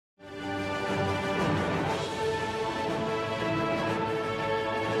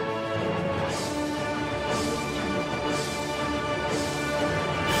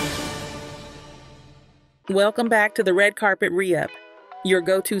Welcome back to the Red Carpet Re-Up, your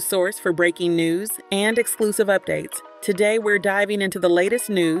go-to source for breaking news and exclusive updates. Today we're diving into the latest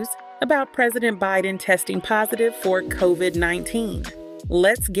news about President Biden testing positive for COVID-19.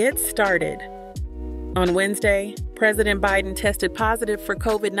 Let's get started. On Wednesday, President Biden tested positive for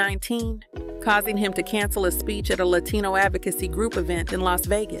COVID-19, causing him to cancel a speech at a Latino advocacy group event in Las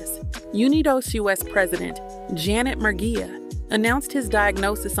Vegas. Unidos U.S. President Janet Murguía announced his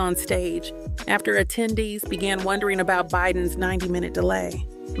diagnosis on stage after attendees began wondering about Biden's 90-minute delay.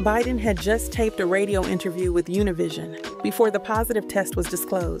 Biden had just taped a radio interview with Univision before the positive test was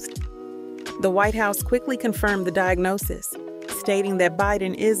disclosed. The White House quickly confirmed the diagnosis, stating that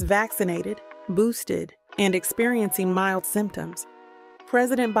Biden is vaccinated, boosted, and experiencing mild symptoms.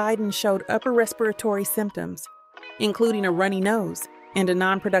 President Biden showed upper respiratory symptoms, including a runny nose and a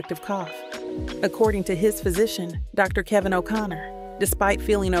non-productive cough, according to his physician, Dr. Kevin O'Connor, despite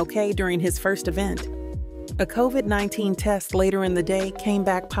feeling okay during his first event. A COVID-19 test later in the day came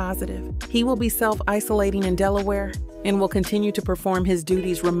back positive. He will be self-isolating in Delaware and will continue to perform his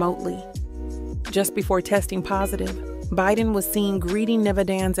duties remotely. Just before testing positive, Biden was seen greeting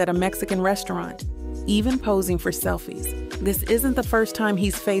Nevadans at a Mexican restaurant, even posing for selfies. This isn't the first time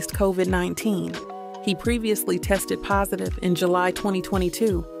he's faced COVID-19. He previously tested positive in July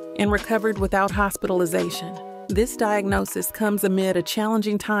 2022 and recovered without hospitalization. This diagnosis comes amid a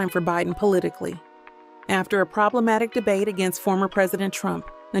challenging time for Biden politically. After a problematic debate against former President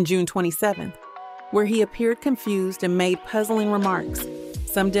Trump on June 27th, where he appeared confused and made puzzling remarks,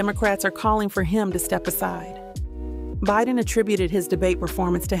 some Democrats are calling for him to step aside. Biden attributed his debate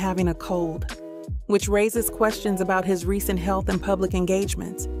performance to having a cold, which raises questions about his recent health and public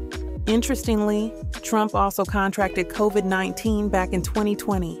engagements. Interestingly, Trump also contracted COVID-19 back in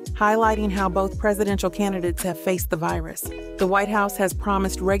 2020, highlighting how both presidential candidates have faced the virus. The White House has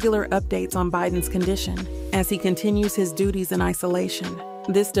promised regular updates on Biden's condition as he continues his duties in isolation.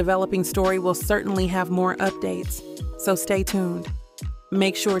 This developing story will certainly have more updates, so stay tuned.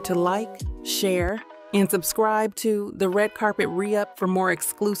 Make sure to like, share, and subscribe to the Red Carpet Re-Up for more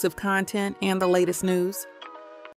exclusive content and the latest news.